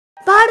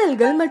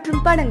பாடல்கள்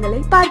மற்றும் படங்களை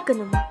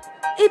பார்க்கணுமா?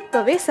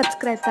 இப்பவே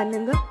சப்ஸ்கிரைப்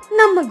பண்ணுங்க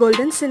நம்ம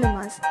கோல்டன்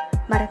சினிமாஸ்.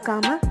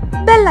 மறக்காம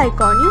பெல்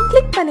ஐகானையும்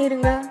கிளிக்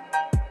பண்ணிருங்க.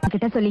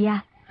 கிட்ட சொல்லியா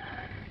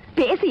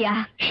பேசியா?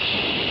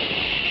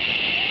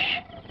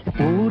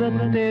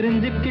 ஊரத்தை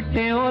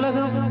தெரிஞ்சுக்கிட்டேன்,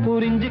 உலகம்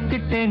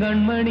புரிஞ்சுக்கிட்டேன்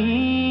கண்மணி,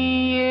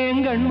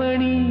 ஏன்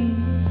கண்மணி.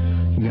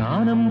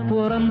 ஞானம்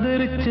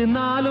பிறந்திருச்சு,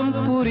 நாளும்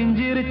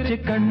புரிஞ்சிருச்சு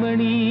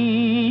கண்மணி,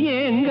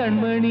 ஏன்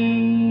கண்மணி.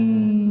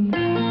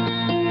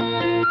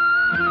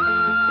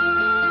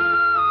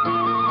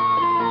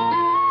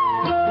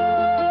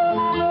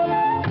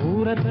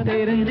 ஊரத்தை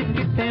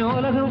தெரிஞ்சுக்கிட்டேன்,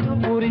 உலகம்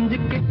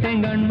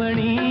புரிஞ்சுக்கிட்டேன்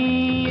கண்மணி,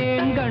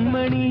 ஏன்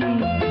கண்மணி.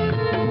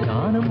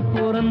 ஞானம்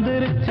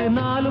பிறந்திருச்சு,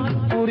 நாளும்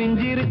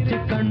புரிஞ்சிருச்சு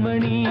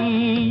கண்மணி,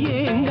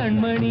 ஏன்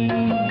கண்மணி.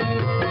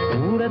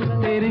 ஊரத்தை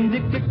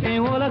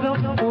தெரிஞ்சுக்கிட்டேன்,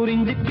 உலகம்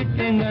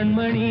புரிஞ்சுக்கிட்டேன்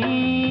கண்மணி,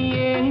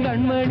 ஏன்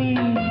கண்மணி.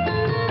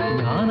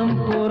 ஞானம்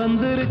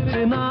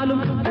பிறந்திருச்சு,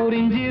 நாளும்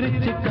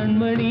புரிஞ்சிருச்சு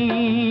கண்மணி,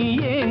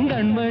 ஏன்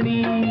கண்மணி.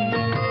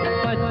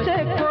 பச்சை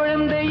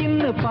குழந்தை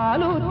இன்னும்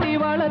பாலூத்தி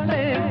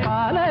வளர்த்தேன்,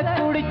 பாலை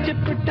குடிச்சு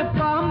பிட்டு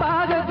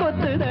பாம்பாக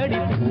கொத்துதடி.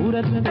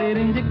 ஊரத்தை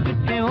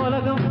தெரிஞ்சுக்கிட்டேன்,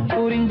 உலகம்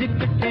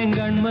புரிஞ்சுக்கிட்டேன்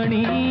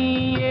கண்மணி,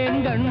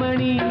 ஏன்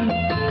கண்மணி.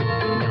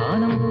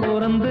 ஞானம்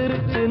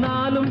பிறந்திருச்சு,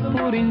 நாளும்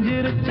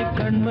புரிஞ்சிருச்சு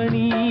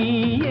கண்மணி,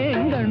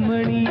 ஏன்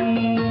கண்மணி.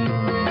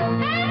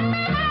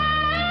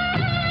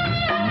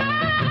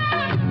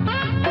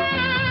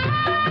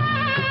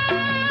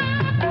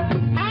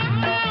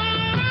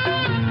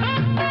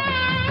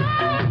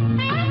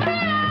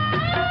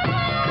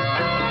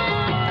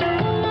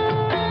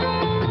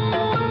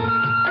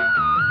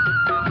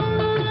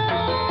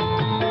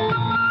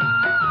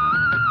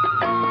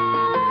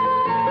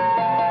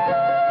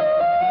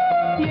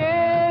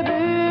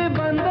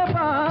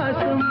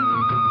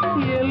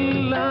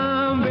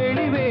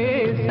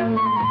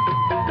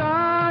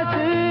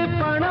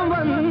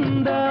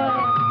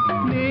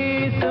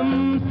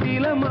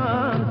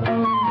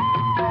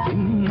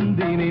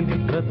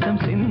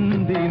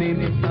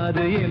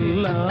 அது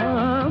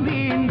எல்லாம்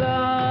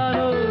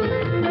வீண்டாரோ,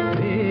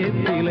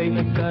 வேப்பிலை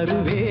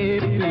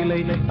கருவேப்பிலை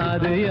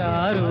அது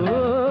யாரோ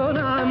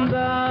நான்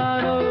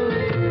தானோ.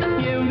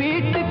 என்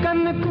வீட்டு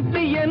கண்ணு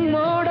குட்டி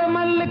என்னோட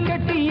மல்லு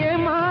கட்டி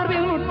என்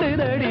மார்பில்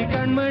முட்டுதடி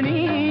கண்மணி,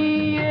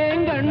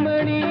 ஏன்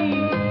கண்மணி.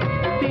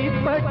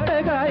 தீப்பட்ட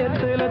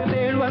காயத்துல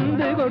தேள்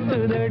வந்து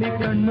கொட்டுதடி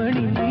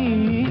கண்மணி,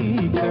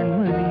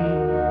 கண்மணி.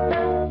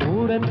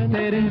 ஊரத்தை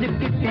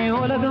தெரிஞ்சுக்கிட்டேன்,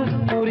 உலகம்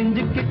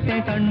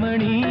புரிஞ்சுக்கிட்டேன்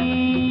கண்மணி,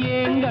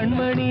 ஏன்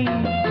கண்மணி.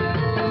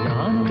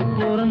 நானும்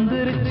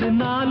பிறந்திருச்சு,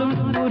 நாளும்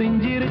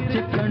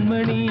புரிஞ்சிருச்சு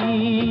கண்மணி,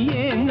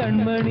 ஏன்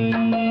கண்மணி.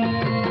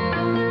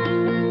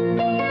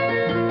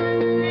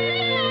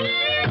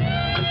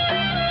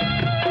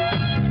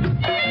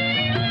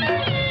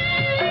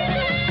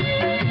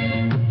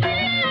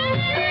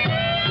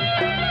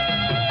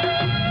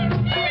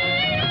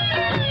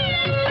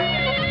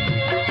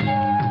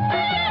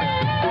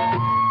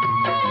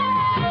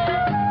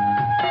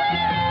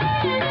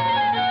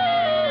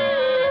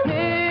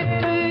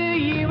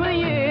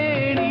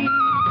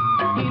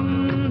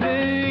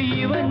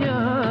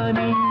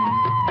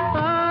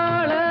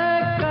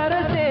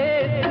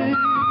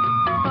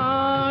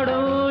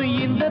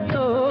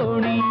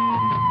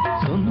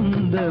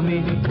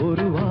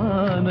 ஒரு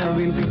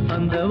வானவில்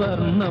அந்த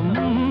வர்ணம்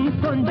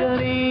கொஞ்ச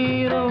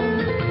நேரம்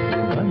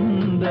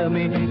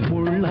வந்தமே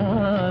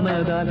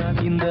உள்ளானதால்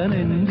இந்த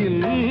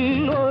நெஞ்சில்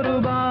ஒரு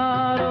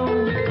பாரம்.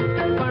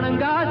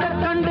 பணங்காச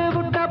கண்டு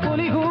விட்ட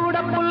புலி கூட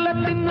புல்ல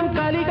தின்னும்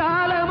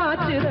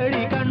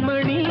கலிகாலமாச்சுதடி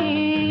கண்மணி,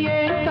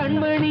 ஏன்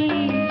கண்மணி.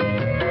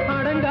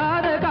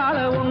 அடங்காத கால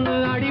ஒண்ணு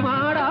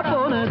அடிமாடா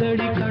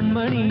போனதடி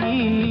கண்மணி,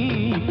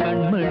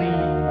 கண்மணி.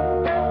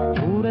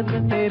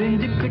 ஊரத்தை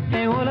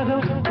தெரிஞ்சுக்கிட்டேன்,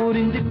 உலகம்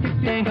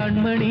புரிஞ்சுக்கிட்டேன்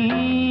கண்மணி,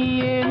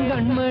 ஏன்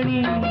கண்மணி.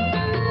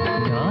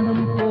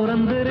 ஞானம்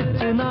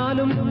பிறந்திருச்சு,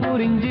 நாளும்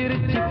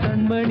புரிஞ்சிருச்சு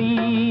கண்மணி,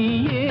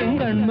 ஏன்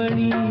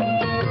கண்மணி.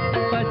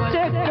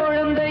 பச்சை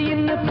குழந்தை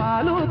இன்னும்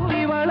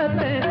பாலூத்தி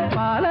வளர்த்தேன்,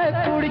 பாலை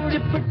குடிச்சு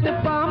பிட்டு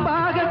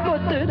பாம்பாக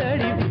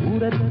கொத்துதடி.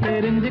 ஊரத்தை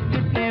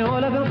தெரிஞ்சுக்கிட்டேன்,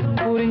 உலகம்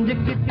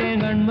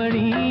புரிஞ்சுக்கிட்டேன்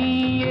கண்மணி,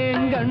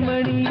 ஏன்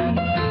கண்மணி.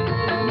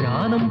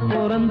 ஞானம்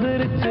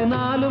பிறந்திருச்சு,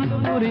 நாளும்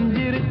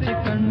புரிஞ்சிருச்சு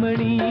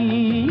கண்மணி,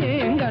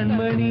 ஏன்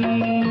கண்மணி.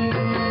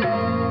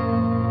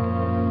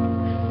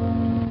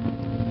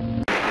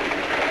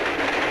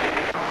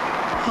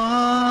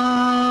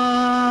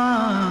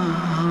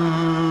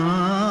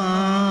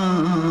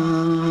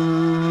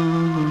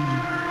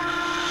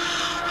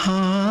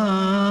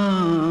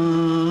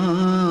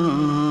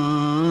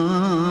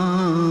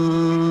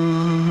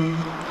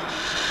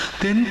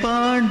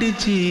 தென்பாண்டி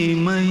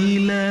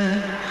சீமையில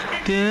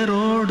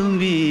தேரோடும்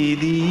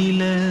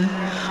வீதியில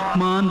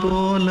மான்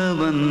போல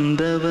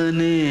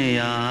வந்தவனே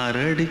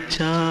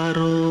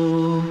யாரடிச்சாரோ,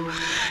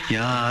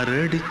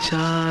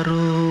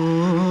 யாரடிச்சாரோ,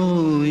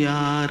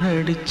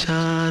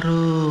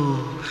 யாரடிச்சாரோ,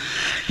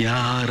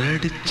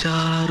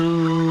 யாரடிச்சாரோ,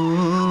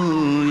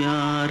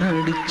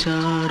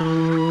 யாரடிச்சாரோ.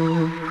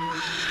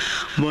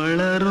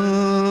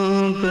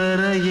 வளரும்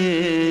பெறையே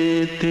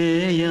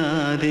தேயா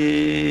தேயாதே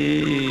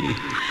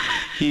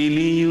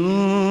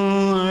இனியும்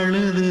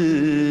அழுது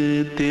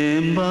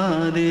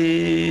தேம்பாதே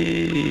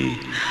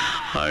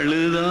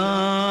அழுதா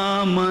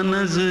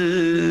மனசு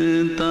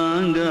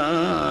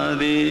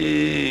தாங்காதே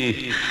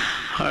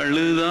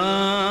அழுதா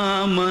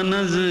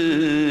மனசு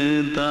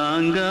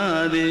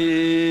தாங்காதே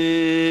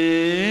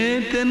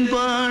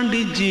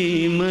தென்பாண்டி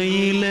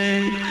ஜீமையிலே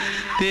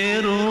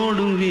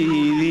தேரோடும்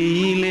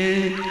வீதியிலே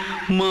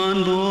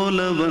மான் போல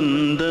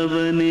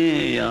வந்தவனே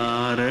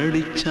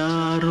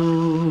யாரடிச்சாரோ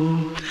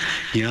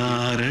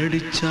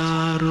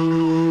யாரடிச்சாரோ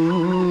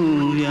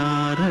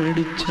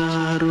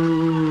யாரடிச்சாரோ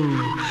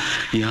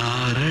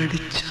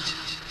यारडिचा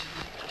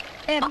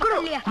पकड़ो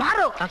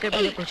मारो आके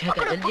पहले कुछ है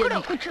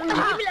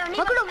क्या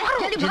पकड़ो मारो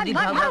जल्दी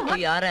भाग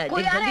कोई आ रहा है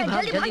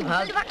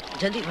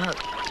जल्दी भाग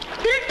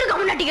திருட்டு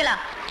கம்முனட்டிகளா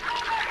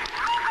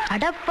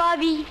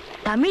அடப்பாவி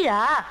தமிழா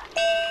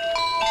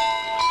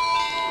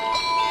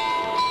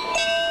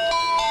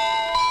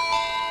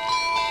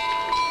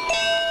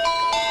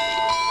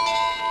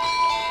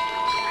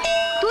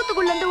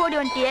தூத்துக்குள்ள இருந்து ஓடி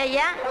வந்துட்டியா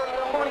ஏன்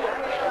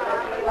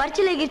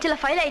பரிச்சையில கிரிச்சல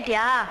ஃபைல்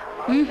ஆயிட்டியா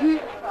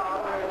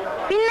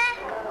பின்ன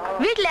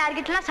வீட்டுல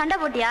யார்கிட்டலாம் சண்டை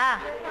போட்டியா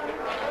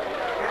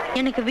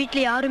எனக்கு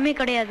வீட்டுல யாருமே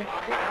கிடையாது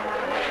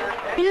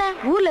பின்ன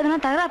ஊர்ல எதுனா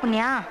தகராறு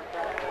பண்ணியா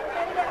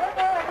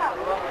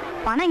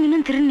பணம்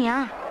இன்னும் திருநியா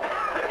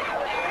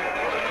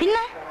பின்ன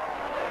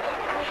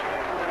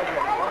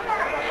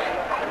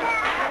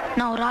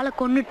நான் ஒரு ஆளை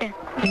கொன்னுட்டேன்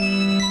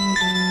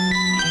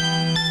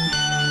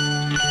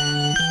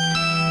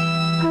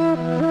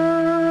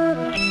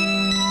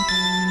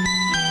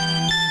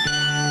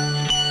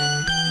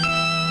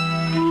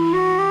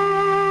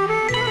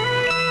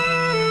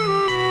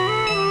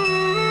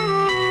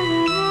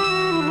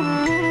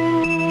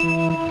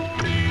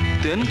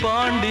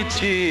தென்பாண்டி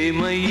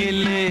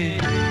சீமையிலே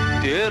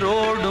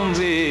தேரோடும்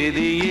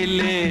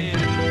வேதியிலே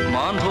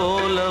மான்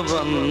போல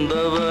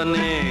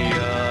வந்தவனே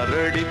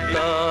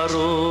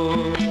யாரடித்தாரோ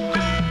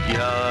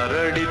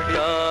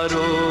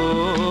யாரடித்தாரோ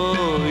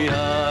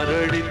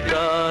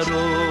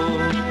யாரடித்தாரோ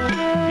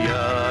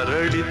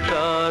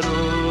யாரடித்தாரோ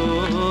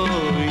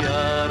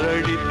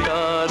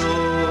யாரடித்தாரோ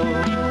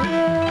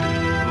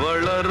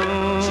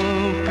வளரும்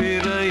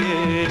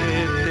பிறையே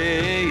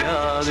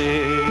தேயாதே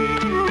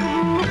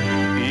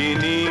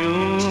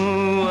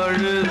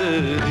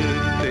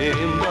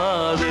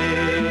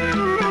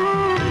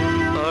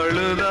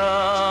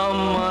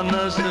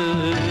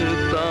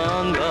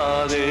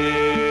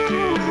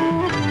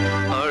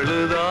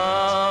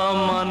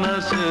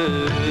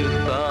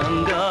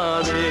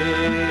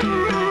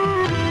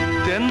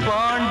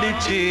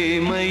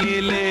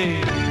சீமையிலே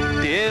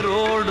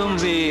தேரோடும்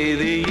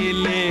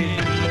வேதியிலே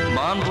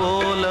மான்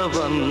போல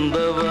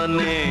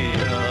வந்தவனே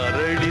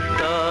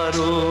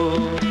யாரடித்தாரோ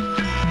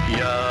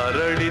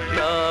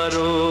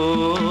யாரடித்தாரோ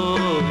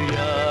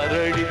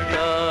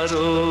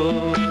யாரடித்தாரோ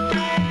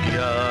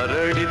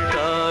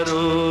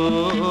யாரடித்தாரோ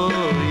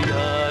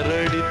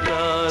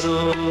யாரடித்தாரோ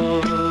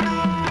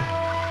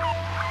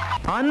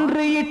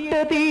அன்று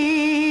இட்ட தீ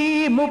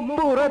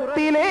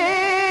முப்புறத்திலே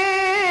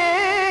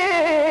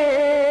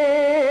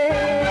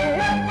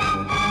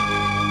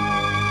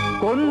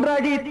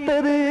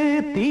கொன்றடித்தது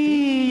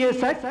தீய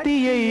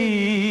சக்தியை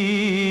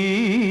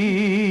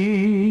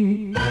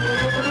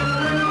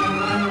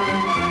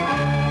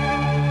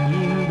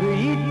இன்று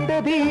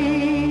இட்டது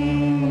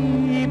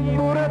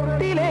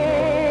இப்புறத்திலே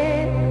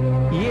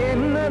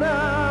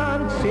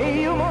என்னதான்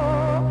செய்யுமோ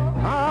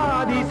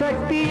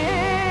ஆதிசக்தியே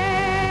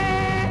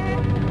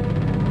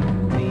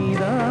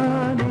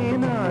நீதானே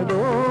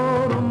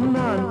நாள்தோறும்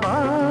நான்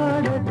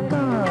பாடக்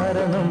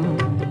காரணம்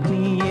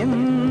நீ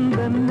எந்த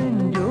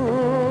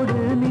நெஞ்சோடு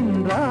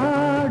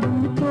நின்றாடும்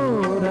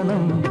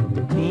தோரணம்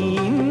நீ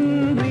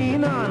இன்றி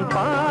நான்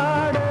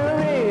பாட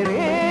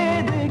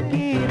வேறேது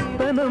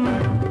கீர்த்தனம்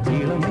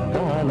இளமை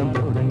காலம்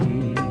தொடங்கி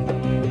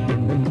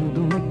இந்த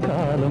முதுமை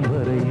காலம்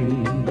வரையில்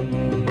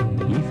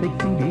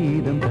இசைக்கும்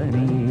கீதம்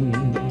தனியே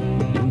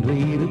இன்று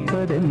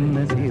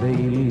இருப்பதென்ன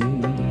சிறையில்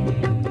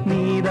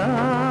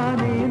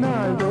நீதானே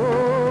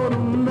நாள்தோறும்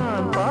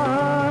நான்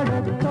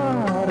பாடக்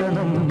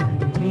காரணம்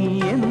நீ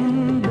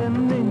எந்த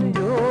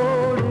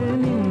நெஞ்சோடு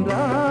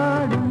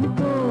நின்றாடும்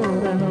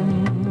தோரணம்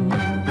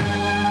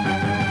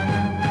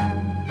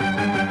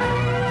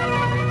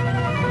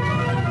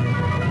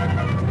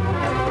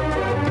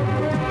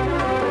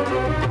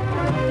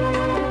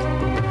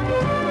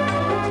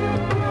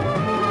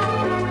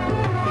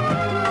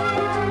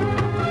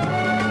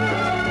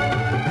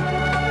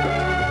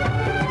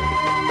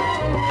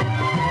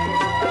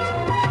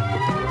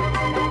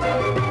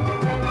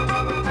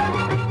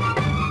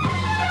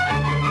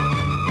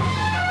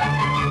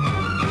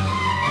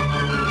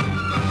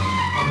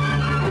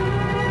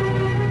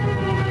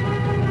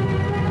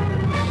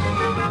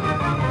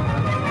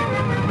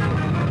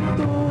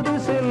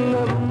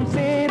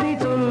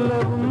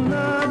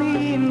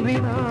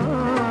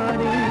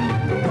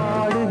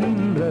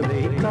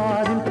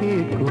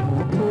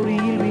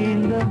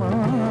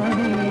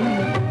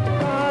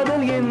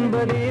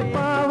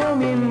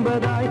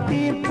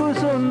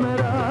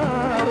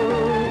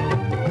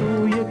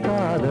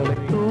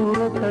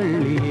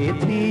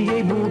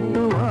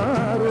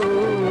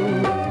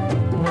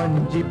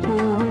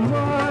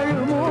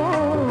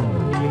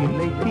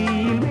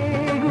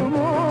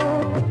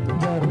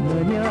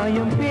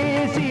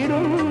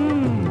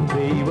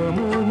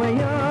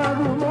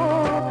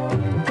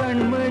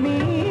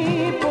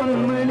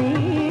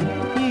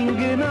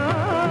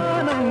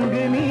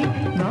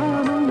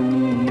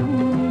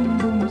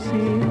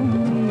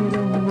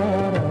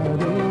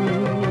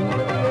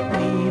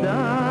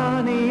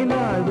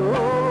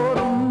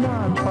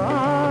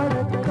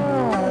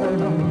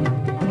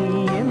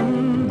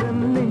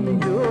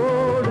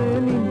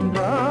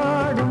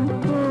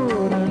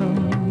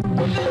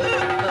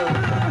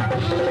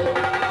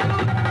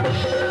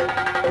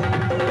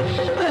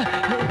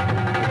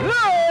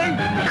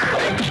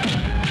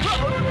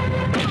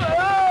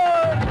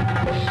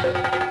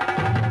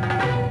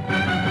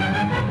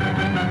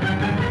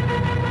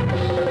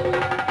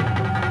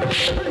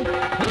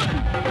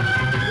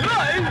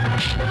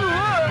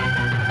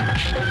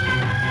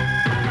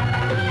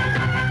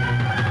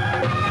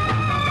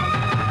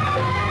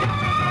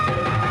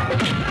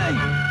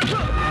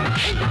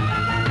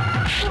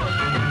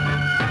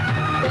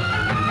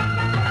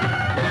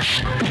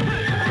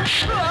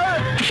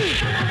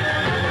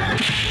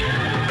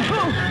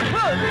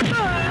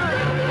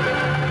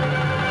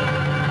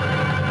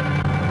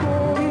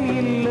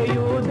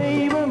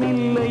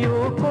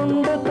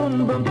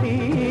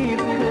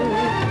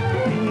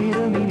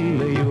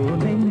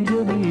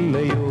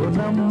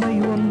நம்மை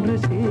ஒன்று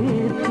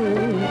சேர்த்து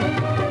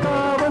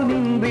காவல்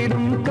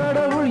நின்றிடும்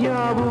கடவுள்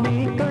யாவுமே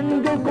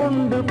கண்கள்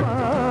கொண்டு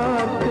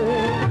பார்க்க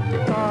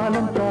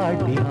காலம்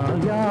காட்டினால்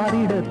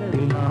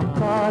யாரிடத்தில் நாம்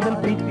காதல்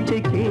பிச்சை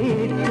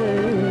கேட்க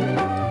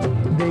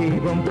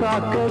தெய்வம்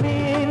காக்க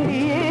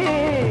வேண்டியே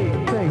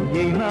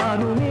கையை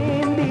நானும்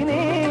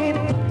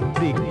ஏந்தினேன்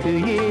திக்கு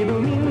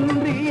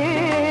ஏதுமின்றியே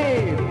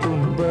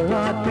துன்ப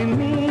ஆற்றில்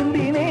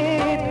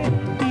நீந்தினேன்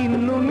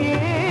இன்னும்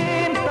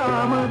ஏன்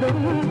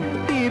தாமதம்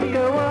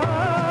தீர்க்கவா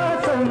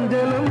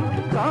சஞ்சலம்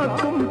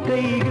காக்கும்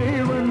கைகள்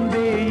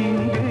வந்தே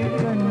இங்கு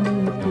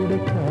கண்ணீர்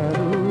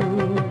துடைக்காரோ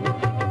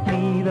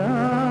நீதானே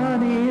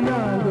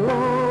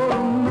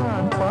நாளோறும்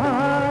நான்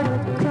பாட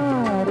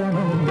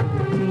காரணம்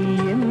நீ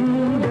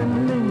எந்த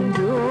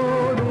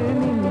நெஞ்சோடு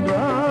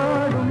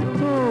நின்றாடும்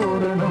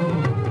தோரணம்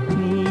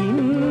நீ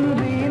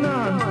இன்றி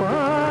நான்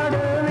பாட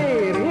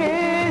வேறேது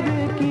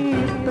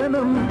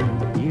கீர்த்தனம்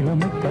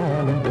இளமை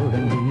காலம்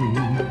தொடங்கி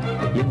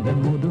எந்த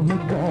முதுமை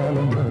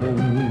காலம்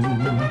வரையில்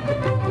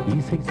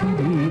இசைக்கும்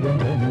தீபம்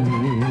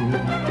தனியே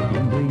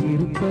என்று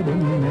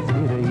இருப்பதென்ன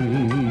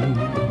சிறையில்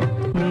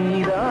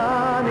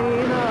நீதானே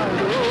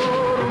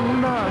நாளோறும்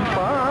நான்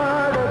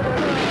பாட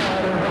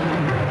காரணம்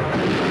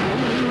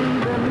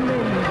எந்த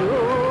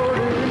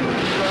நெஞ்சோடு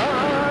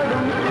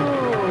நின்றாடும்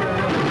தோரணம்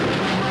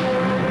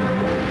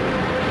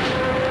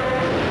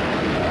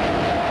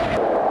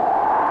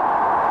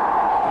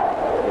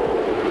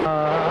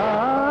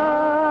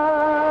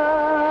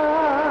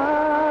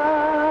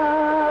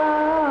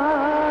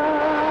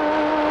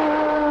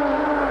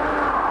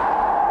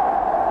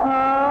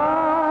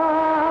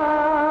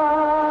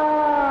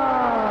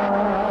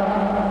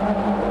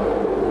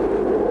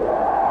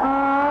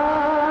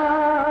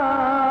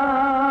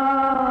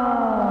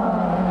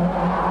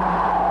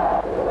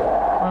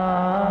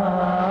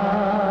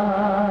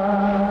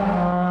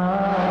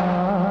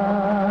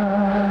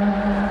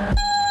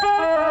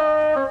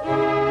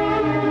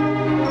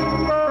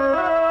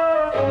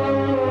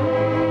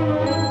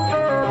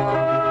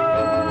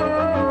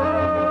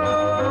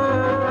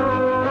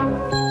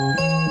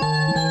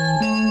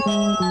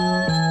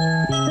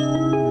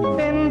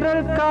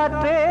தென்றல்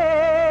காற்றே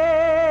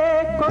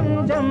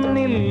கொஞ்சம்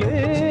நில்லு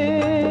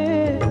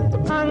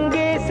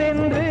அங்கே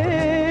சென்று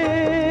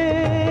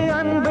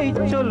அன்பை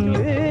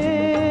சொல்லு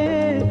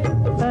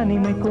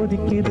தனிமை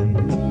கொதிக்குது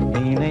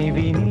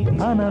நினைவினில்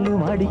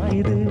அனலும்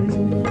அடிக்குது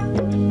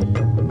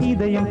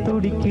இதயம்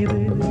துடிக்குது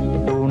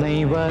துணை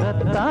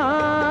வரத்தான்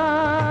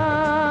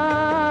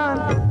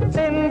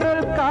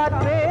தென்றல்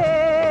காற்றே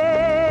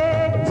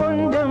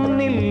கொஞ்சம்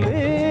நில்லு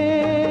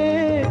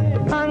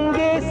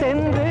அங்கே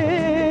சென்று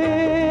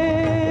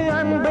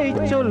அன்பை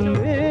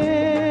சொல்லு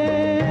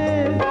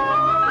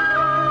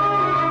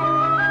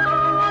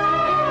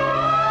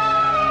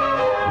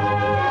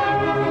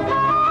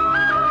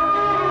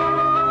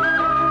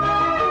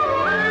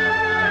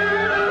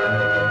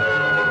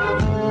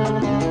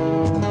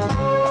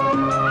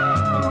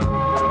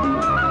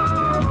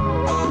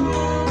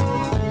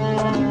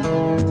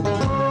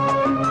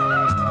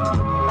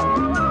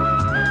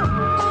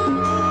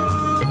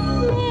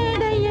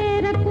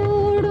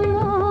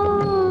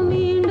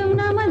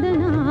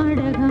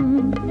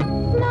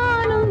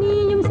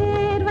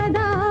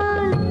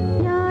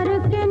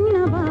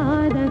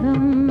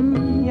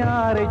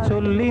யாரை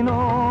சொல்லி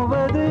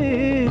நோவது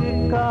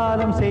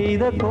காலம்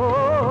செய்த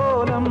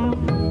கோலம்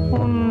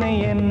உன்னை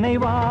என்னை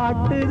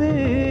வாட்டுது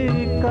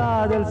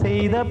காதல்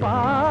செய்த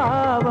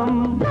பாவம்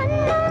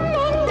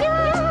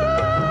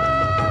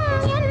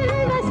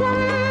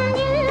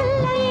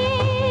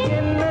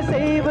என்ன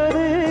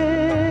செய்வது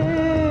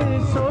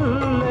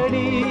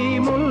சொல்லடி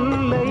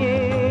முல்லையே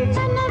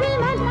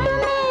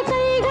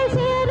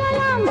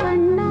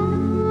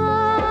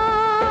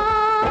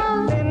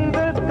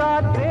தென்றல்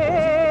காற்றே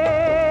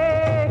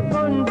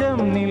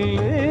கொஞ்சம்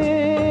நில்லு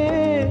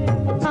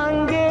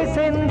அங்கே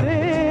சென்று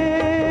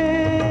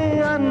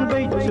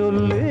அன்பை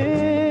சொல்லு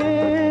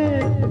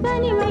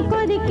தனிமை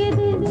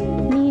கொதிக்குது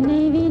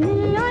நினைவினில்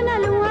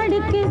அனலும்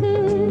அடிக்குது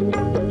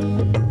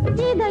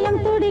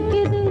இதயம்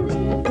துடிக்குது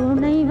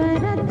துணை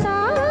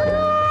வரத்தான்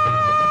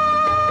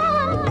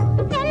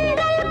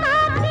தென்றல்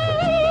காற்றே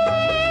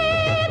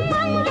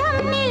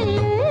கொஞ்சம்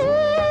நில்லு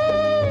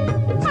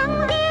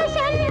அங்கே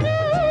சென்று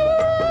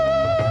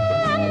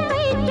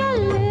அன்பை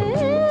சொல்லு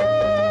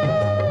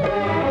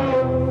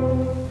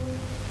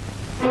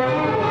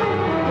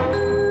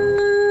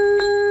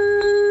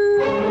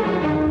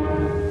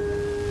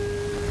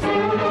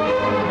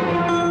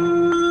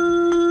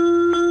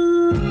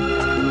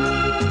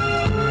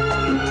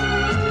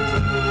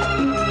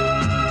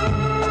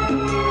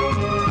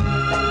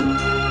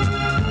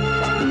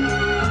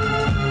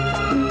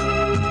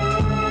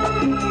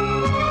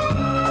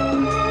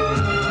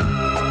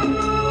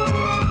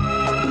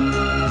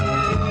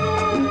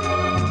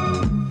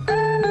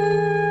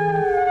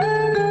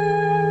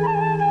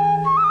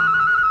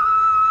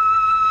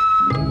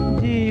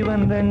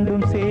ஜீவன்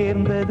ரெண்டும்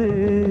சேர்ந்தது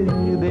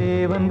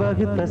தேவன்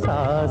வகுத்த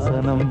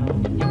சாசனம்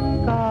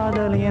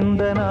காதல்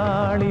எந்த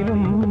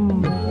நாளிலும்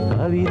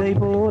கவிதை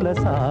போல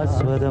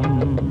சாஸ்வதம்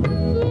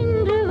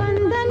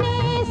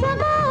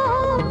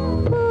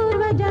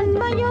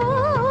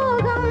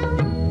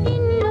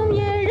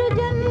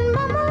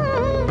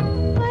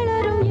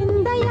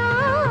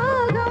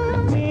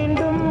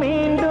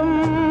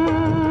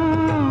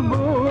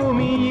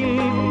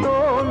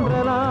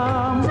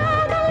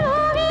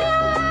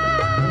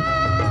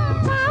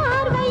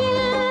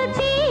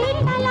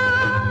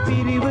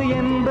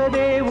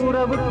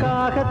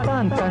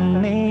உறவுக்காகத்தான்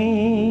கண்ணே.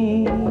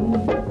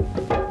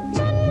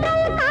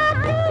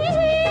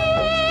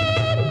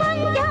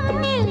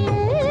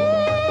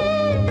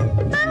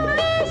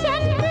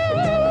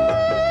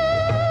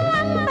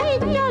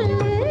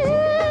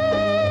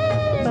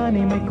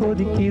 தனிமை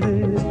கொதிக்குது,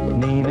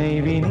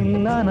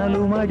 நினைவினில்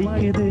அனலும்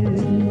அடிக்குது,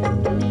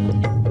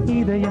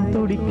 இதயம்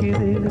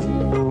துடிக்குது,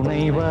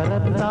 துணை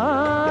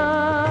வரத்தான்.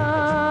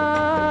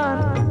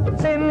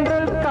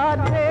 சென்றல்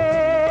காற்றே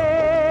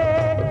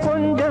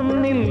கொஞ்சம்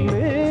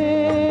நில்லு,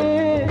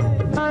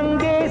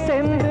 அங்கே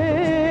சென்று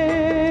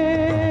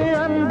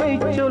அன்பை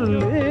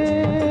சொல்லு.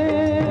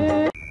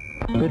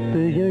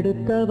 பெற்று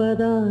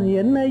எடுத்தவதா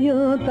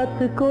என்னையும்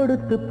தத்து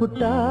கொடுத்து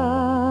புட்டா,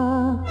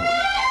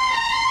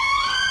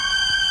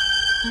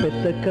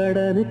 பெத்த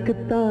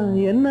கடனுக்குத்தான்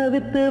என்ன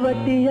வித்து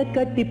வட்டிய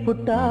கட்டி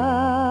புட்டா.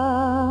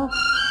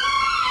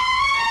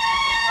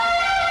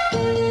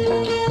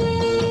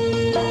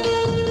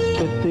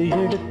 பெத்து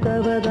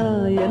எடுத்தவதா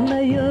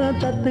என்னையோ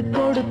தத்து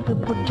கொடுத்து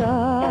புட்டா,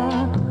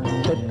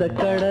 பெத்த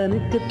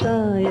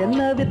கடனுக்குத்தான் என்ன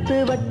வித்து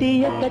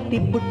வட்டிய கட்டி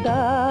புட்டா.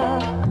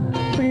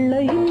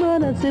 பிள்ளையின்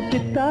மனசு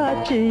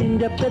பித்தாச்சு,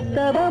 இங்க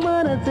பெத்தவ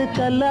மனசு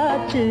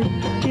கல்லாச்சு,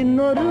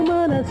 இன்னொரு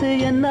மனசு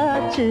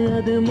என்னாச்சு,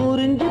 அது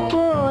முறிஞ்சு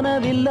போன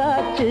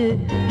வில்லாச்சு.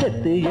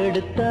 கத்து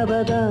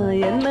எடுத்தவதா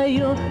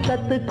என்னையும்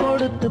கத்து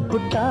கொடுத்து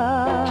புட்டா,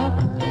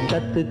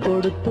 கத்து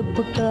கொடுத்து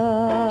புட்டா.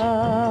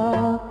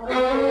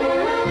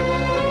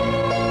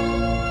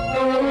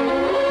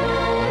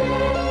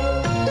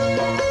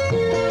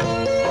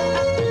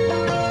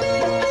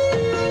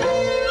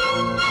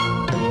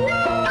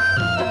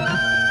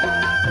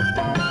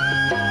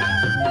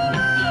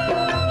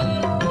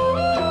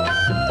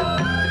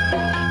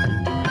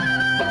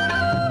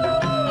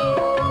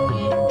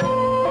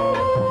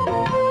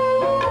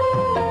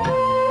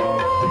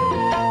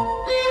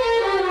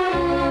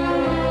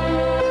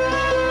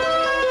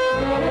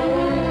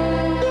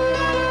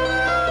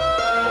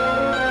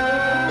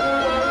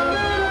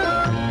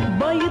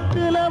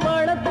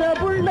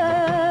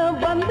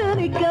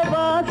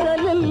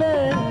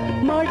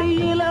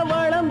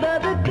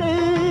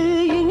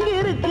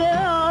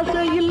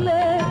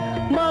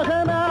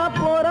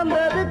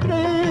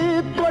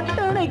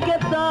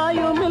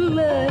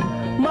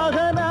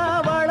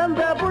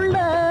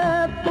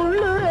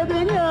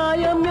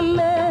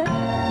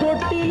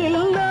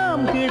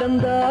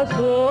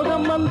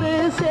 சோகம் வந்து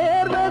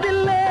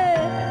சேர்வதில்லை,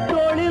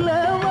 தொழில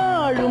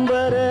வாழும்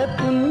வர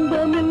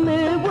துன்பம் இன்னு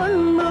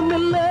ஒண்ணும்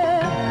இல்லை.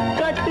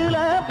 கட்டுல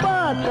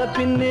பார்த்த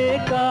பின்னே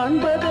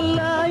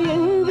காண்பதெல்லாம்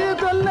எங்கு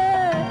சொல்ல,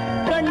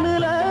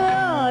 கண்ணுல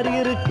ஆறு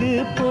இருக்கு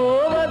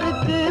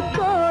போவதுக்கு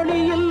தோணி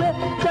இல்லை.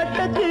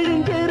 சட்ட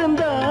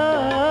கிழிஞ்சிருந்தா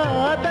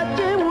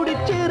தச்சு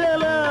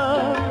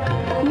முடிச்சிடலாம்,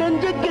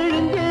 நெஞ்சு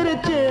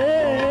கிழிஞ்சிருச்சு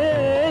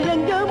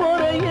எங்க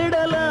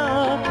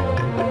முறையிடலாம்.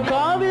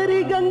 காவிரி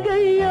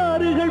கங்கை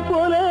ஆறுகள்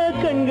போல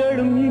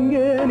கண்களும் இங்க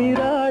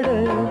நீராட,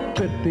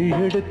 பெத்து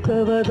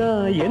எடுத்தவதா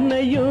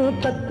என்னையும்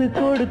தத்து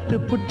கொடுத்து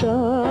புட்டா,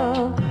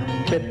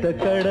 பெத்த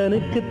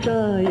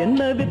கடனுக்குத்தான்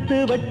என்ன வித்து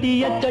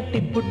வட்டிய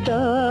கட்டி புட்டா.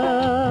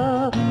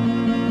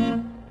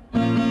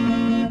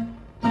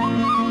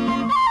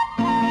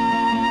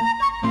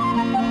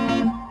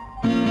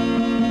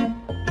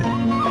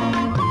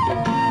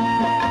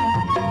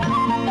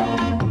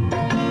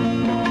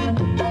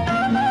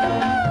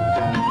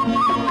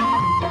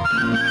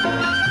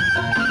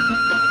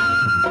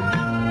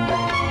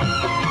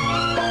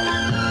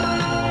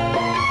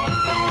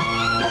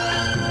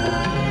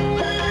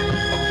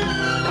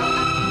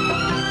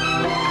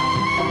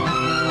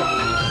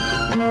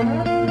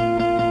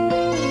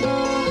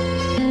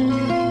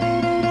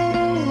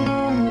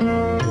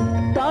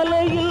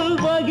 தலையில்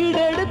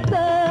வகிடெடுத்த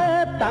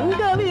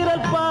தங்க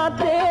விரல்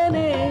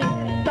பார்த்தேனே,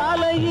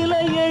 தலையில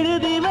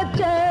எழுதி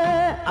வச்ச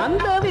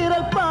அந்த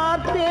விரல்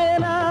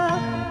பார்த்தேனா.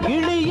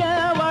 இழிய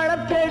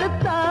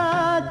வளர்த்தெடுத்தா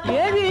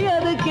கேள்வி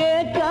அது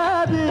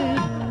கேட்காது,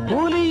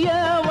 புலிய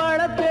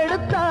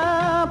வளர்த்தெடுத்தா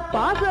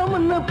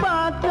பாசம்னு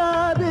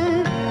பார்க்காது.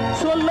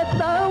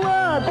 சொல்லத்தான்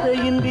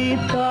வார்த்தையின்றி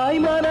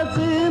தாய்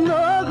மனசு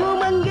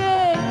நோகும் அங்கே,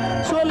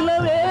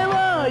 சொல்லவே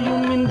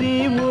வாயும் இன்றி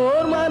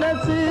ஓர்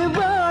மனசு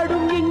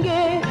வாடும்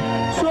இங்கே.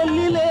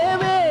 சொல்லிலே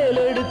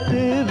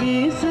வேலெடுத்து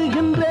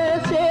வீசுகின்ற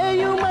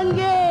சேயும்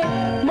அங்கே,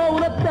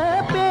 மௌனத்தை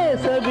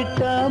பேச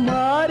விட்டா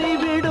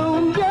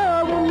மாறிவிடும்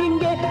யாவும்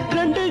இங்கே.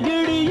 ரெண்டு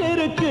கிளி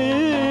இருக்கு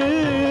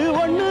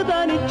ஒண்ணு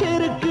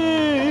தனிச்சிருக்கு,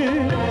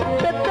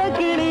 பெத்த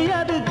கிளி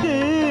அதுக்கு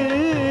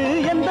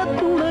எந்த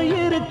துணை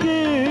இருக்கு.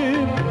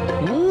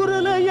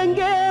 ஊருல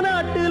எங்கே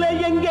நாட்டுல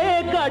எங்கே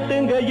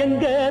காட்டுங்க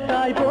எங்க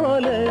தாய்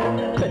போல,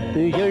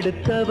 பெத்து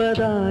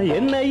எடுத்தவதா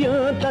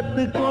என்னையும்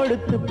தத்து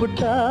கொடுத்து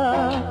புட்டா,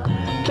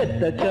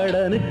 பெத்த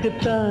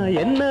கடனுக்குத்தான்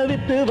என்ன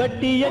வித்து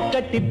வட்டிய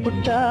கட்டி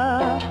புட்டா.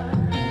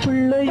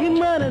 பிள்ளையின்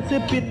மனசு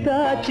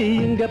பித்தாச்சு,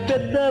 இங்க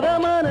பெத்தவ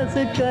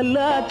மனசு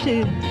கல்லாச்சு,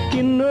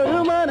 இன்னொரு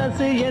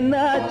மனசு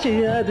என்னாச்சு,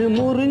 அது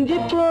முறிஞ்சி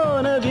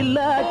போன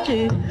வில்லாச்சு.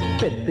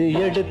 பெத்து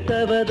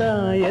எடுத்தவதா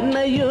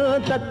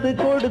என்னையும் தத்து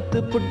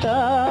கொடுத்து புட்டா,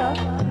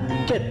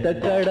 பெத்த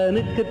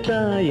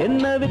கடனுக்குத்தான்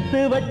என்ன வித்து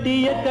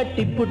வட்டிய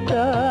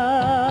கட்டிப்புட்டா.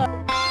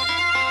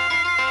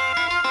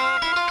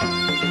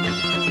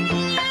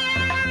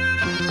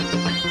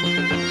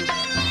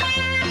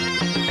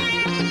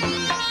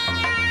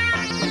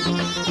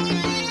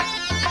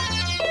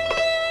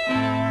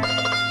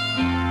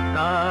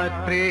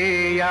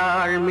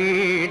 காற்றேயாள்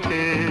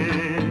மீட்டு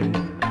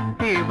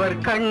இவர்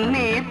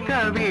கண்ணீர்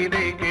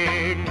கவிதை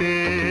கேட்டு,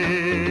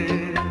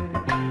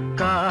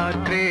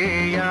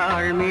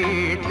 காற்றேயாள்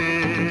மீட்டு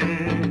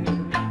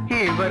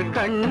இவர்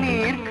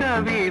கண்ணீர்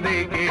கவிதை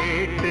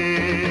கேட்டு,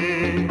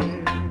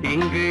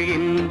 இங்கு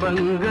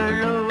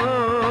இன்பங்களோ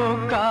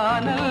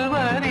காணல்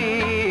வரி,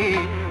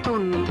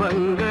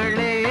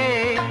 துன்பங்களே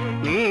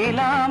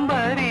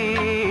நீலாம்பரி.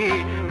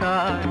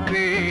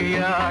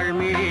 காற்றேயாள்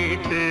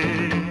மீட்டு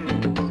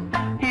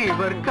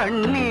இவர்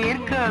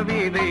கண்ணீர்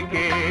கவிதை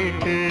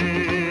கேட்டு.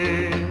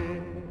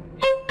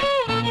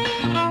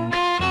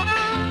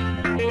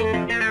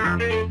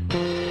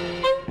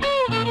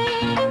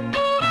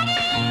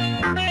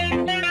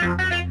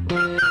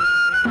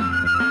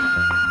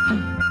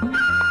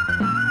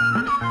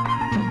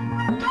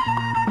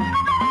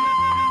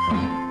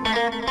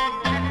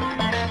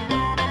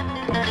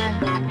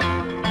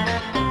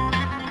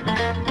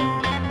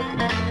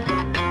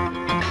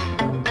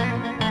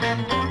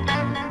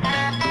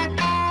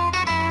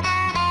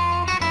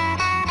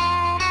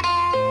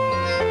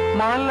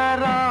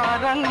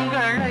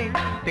 மலராரங்களை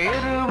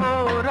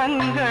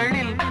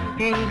தெருவோரங்களில்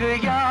இங்கு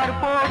யார்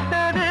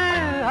போட்டது,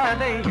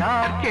 அதை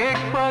யார்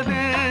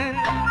கேட்பது?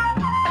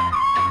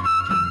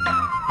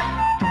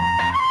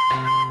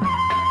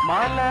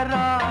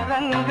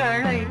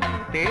 மலராரங்களை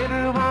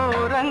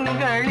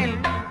தெருவோரங்களில்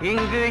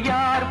இங்கு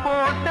யார்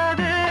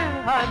போட்டது,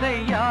 அதை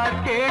யார்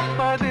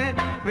கேட்பது?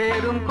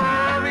 வெறும்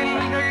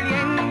கோவில்கள்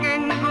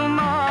எங்கெங்கும்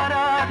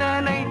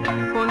ஆராதனை,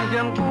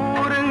 கொஞ்சம்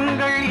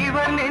கூறுங்கள்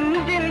இவர்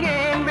நெஞ்சில்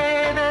ஏன்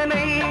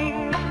வேதனை?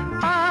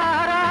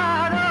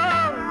 ஆராரோ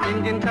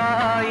நெஞ்சின்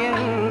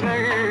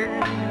காயங்கள்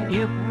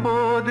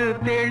இப்போது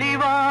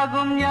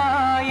தெளிவாகும்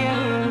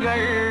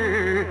நியாயங்கள்.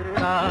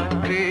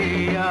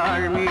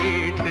 காற்றேயாள்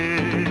மீட்டு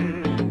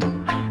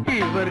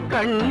இவர்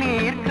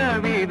கண்ணீர்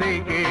கவிதை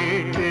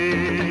கேட்டு,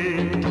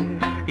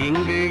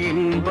 இங்கு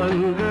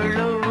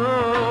இன்பங்களோ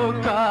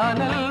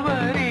காணல்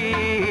வரி,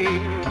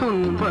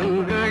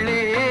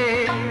 துன்பங்களே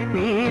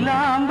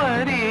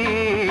நீலாம்பரி.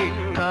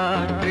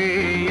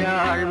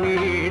 காற்றேயாள்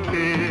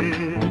மீட்டு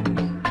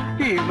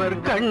இவர்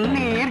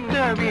கண்ணீர்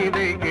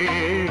கவிதை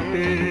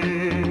கேட்டு.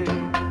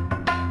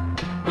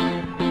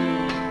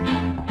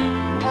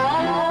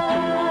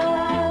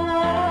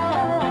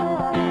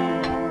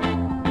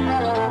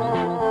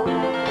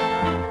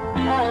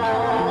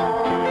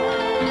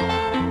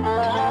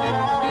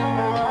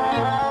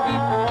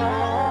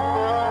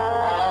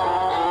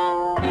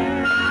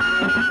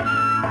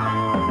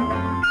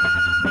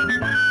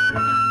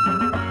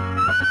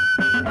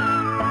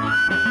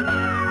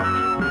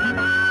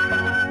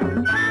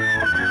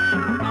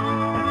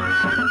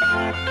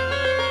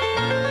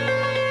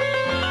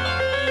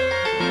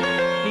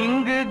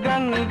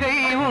 கங்கை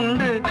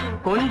உண்டு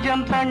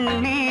கொஞ்சம்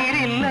தண்ணீர்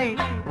இல்லை,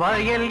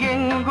 வயல்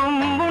எங்கும்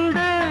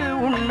உண்டு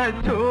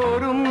உண்ணச்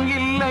சோறும்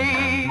இல்லை.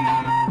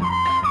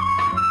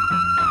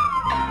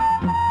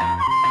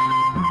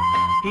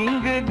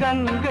 இங்கு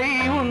கங்கை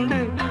உண்டு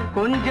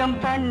கொஞ்சம்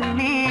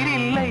தண்ணீர்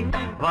இல்லை,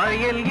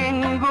 வயல்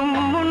எங்கும்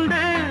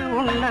உண்டு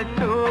உண்ணச்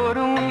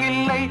சோறும்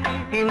இல்லை.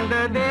 இந்த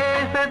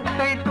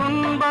தேசத்தை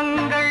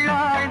துன்பங்கள்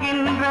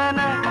ஆழ்கின்றன,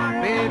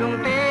 வெறும்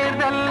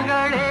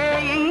தேர்தல்களே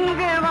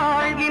இங்கு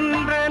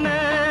வாழ்கின்றன.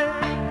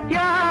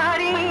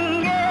 யார்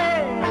இங்கே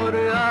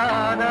ஒரு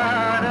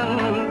ஆதாரம்?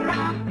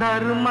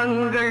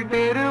 தர்மங்கள்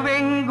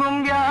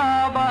தெருவெங்கும்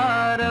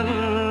வியாபாரம்.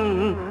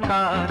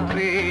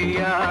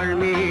 காற்றேயாள்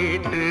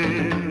மீட்டு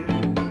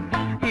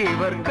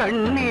இவர்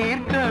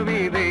கண்ணீர்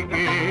கவிதை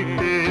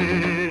கேட்டு,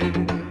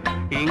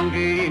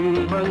 இங்கு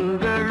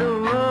இன்பங்களோ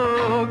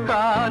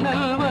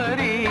காணல்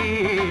வரி,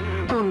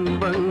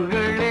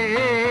 துன்பங்களே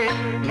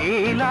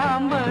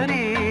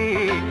நீலாம்பரி.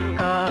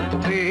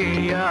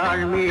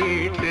 காற்றேயாள்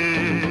மீட்டு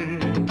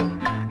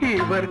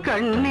இவர்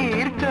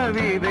கண்ணீர்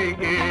கவிதை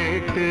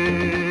கேட்டு.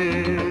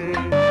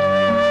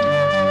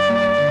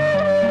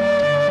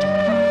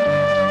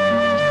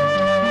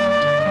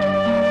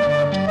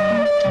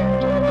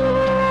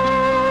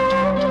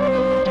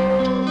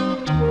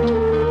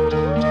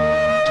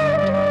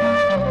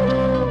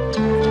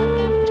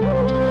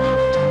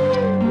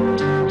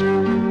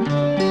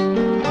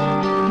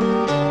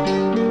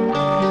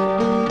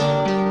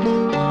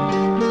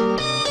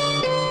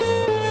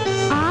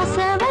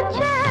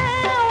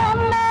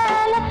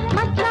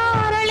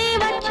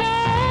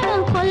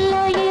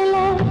 கொல்லையில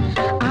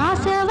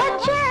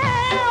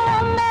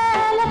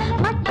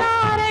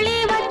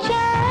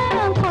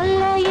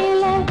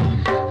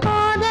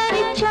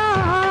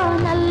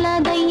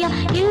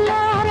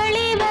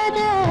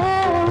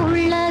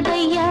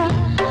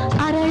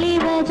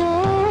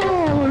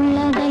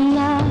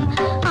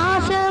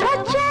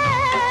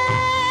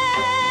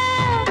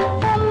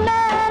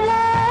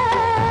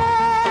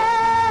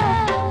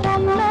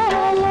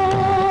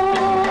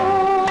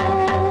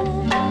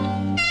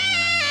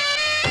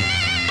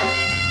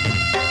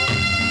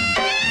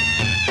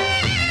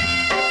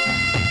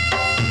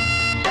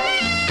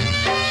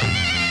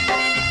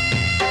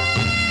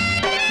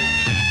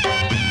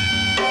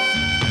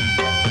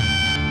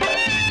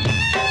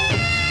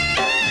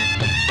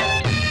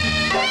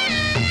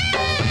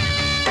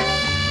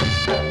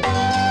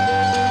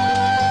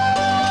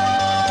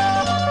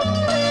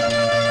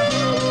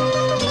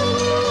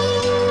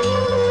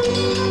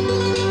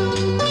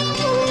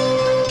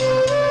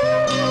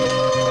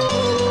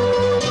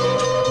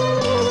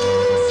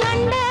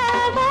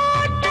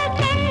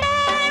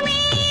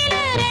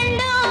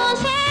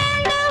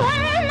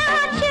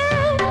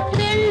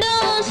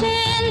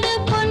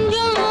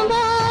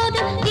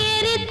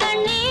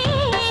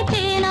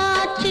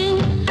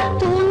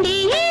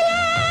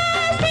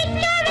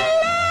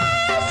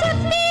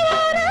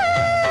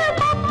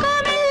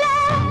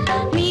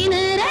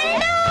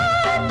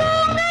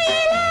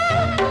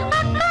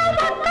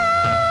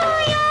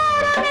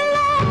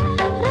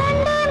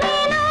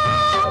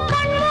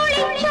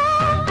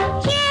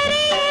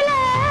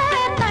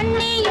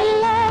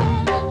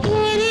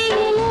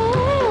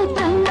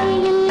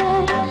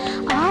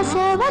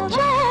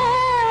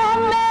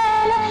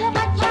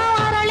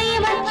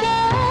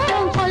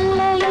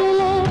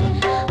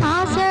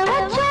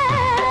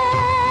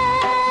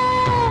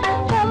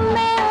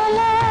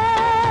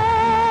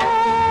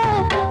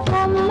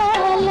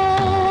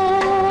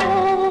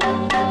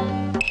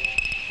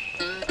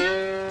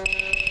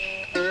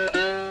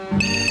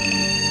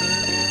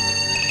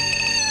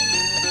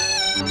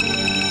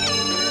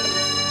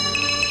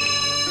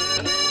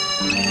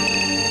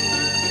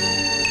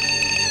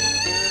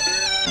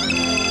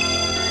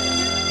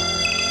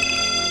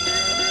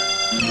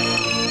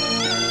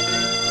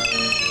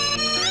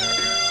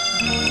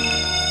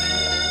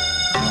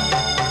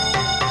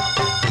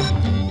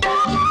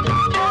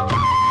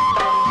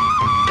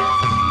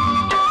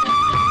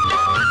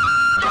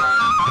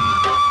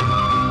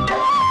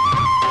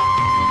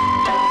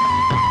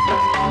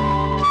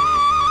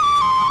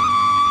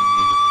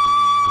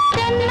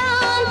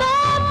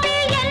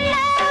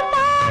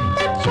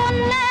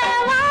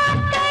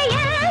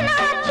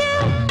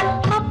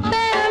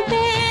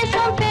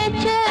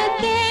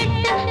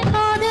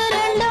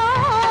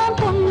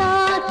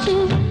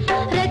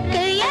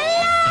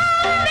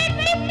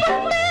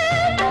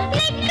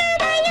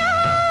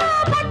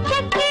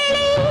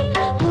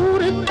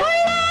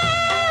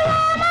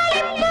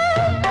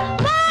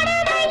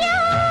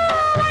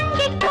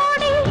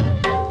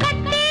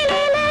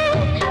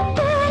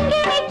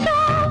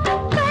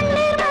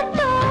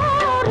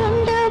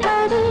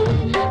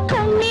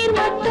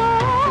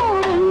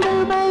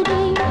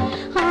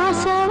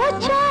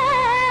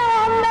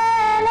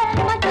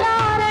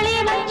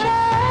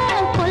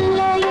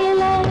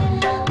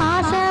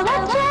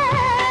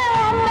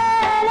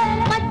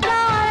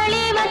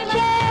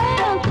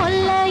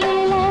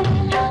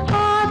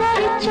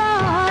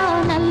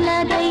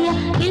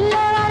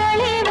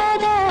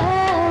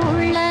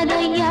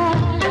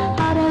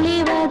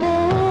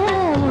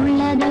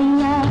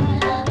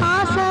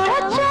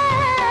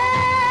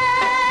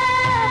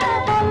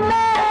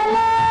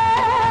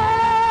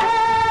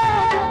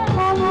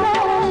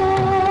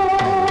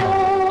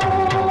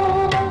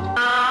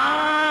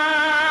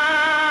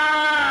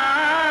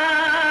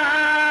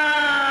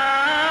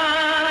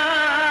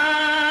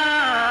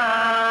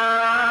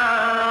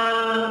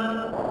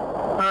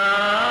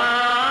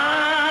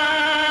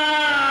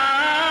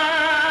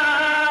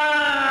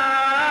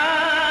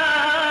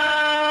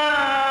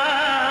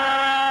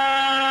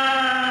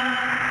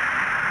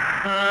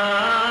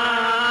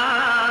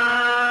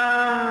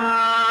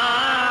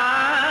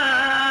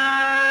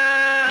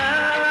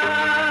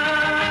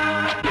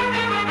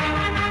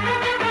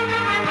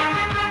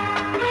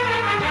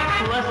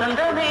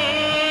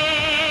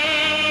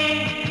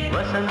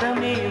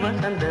வசந்தமே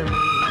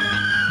வசந்தமே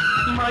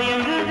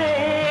மயங்குதே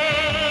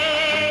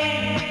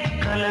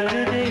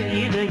கலங்குதே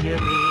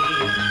இதயமே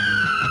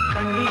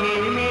கண்ணிலே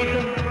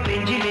மேகம்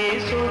நெஞ்சிலே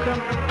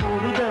சோகம்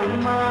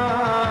கூடுதம்மா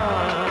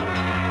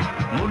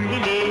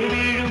முள்ளிலே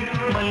வீழும்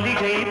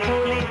மல்லிகை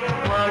போலே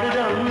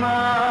வாடுதம்மா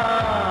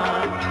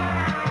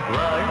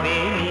வாழ்வே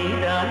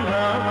நீதான்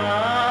வா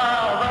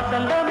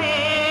வசந்தமே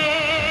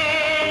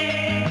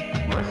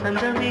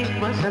வசந்தமே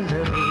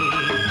வசந்தமே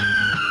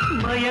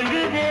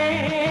மயங்குதே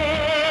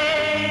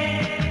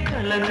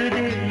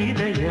கலங்குதே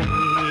இதயமே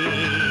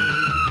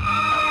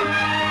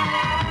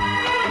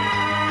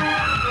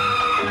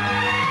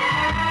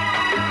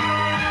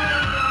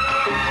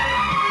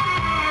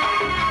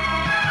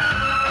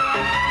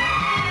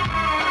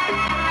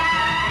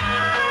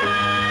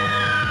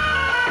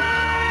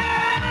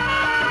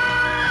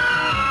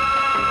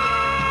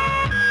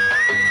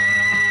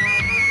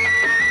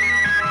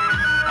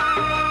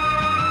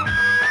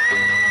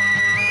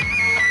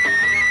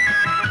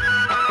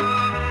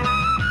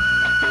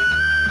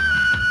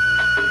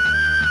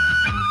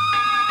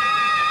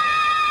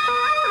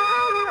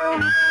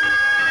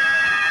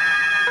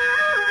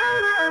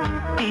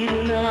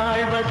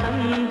திருநாள்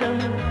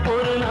வசந்தம்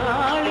ஒரு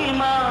நாளில்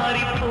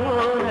மாறி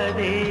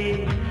போனதே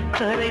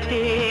கரை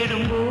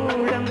தேடும்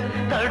ஊழம்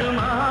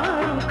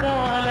தடுமாறும்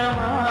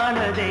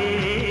காலமானதே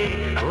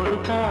ஒரு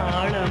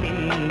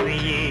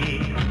தாளமின்றியே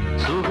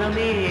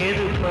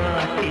சுகமேது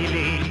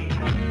பாட்டிலே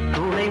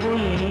துணை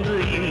ஒன்று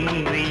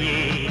இன்றியே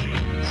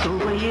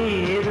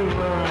சுவையேது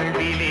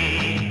வாழ்விலே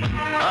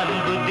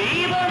அன்பு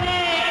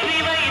தீபமேற்றி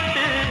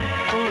வைத்து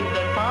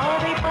உங்கள்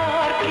பாதை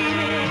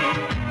பார்க்கிறேன்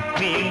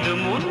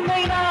மீண்டும்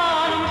உன்னை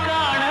நானும்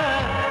காண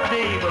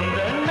தெய்வம்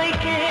தன்னை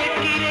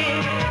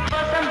கேட்கிறேன்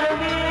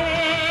வசந்தமே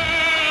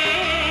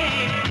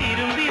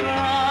திரும்பி வா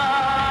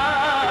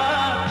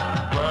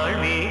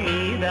வாழ்வே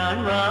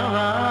நீதான் வா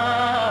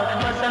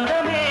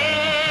வசந்தமே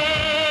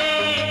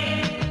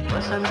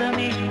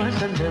வசந்தமே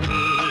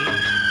வசந்தமே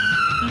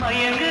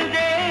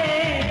மயங்குதே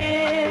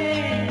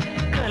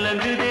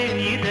கலங்குதே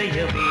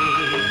இதயமே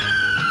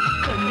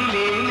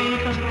கண்ணிலே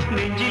மேகம்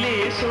நெஞ்சிலே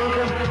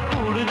சோகம்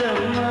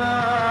கூடுதம்மா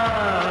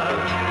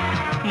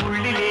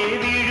முள்ளிலே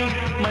வீழும்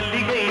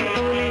மல்லிகை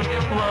போலே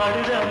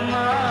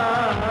வாடுதம்மா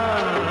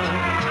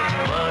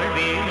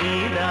வாழ்வே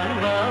நீதான்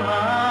வா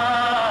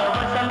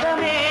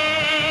வசந்தமே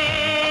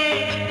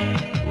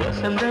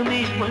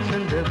வசந்தமே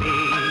வசந்தமே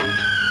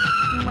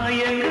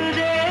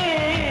மயங்குதே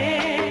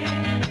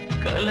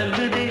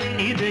கலங்குதே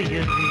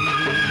இதயமே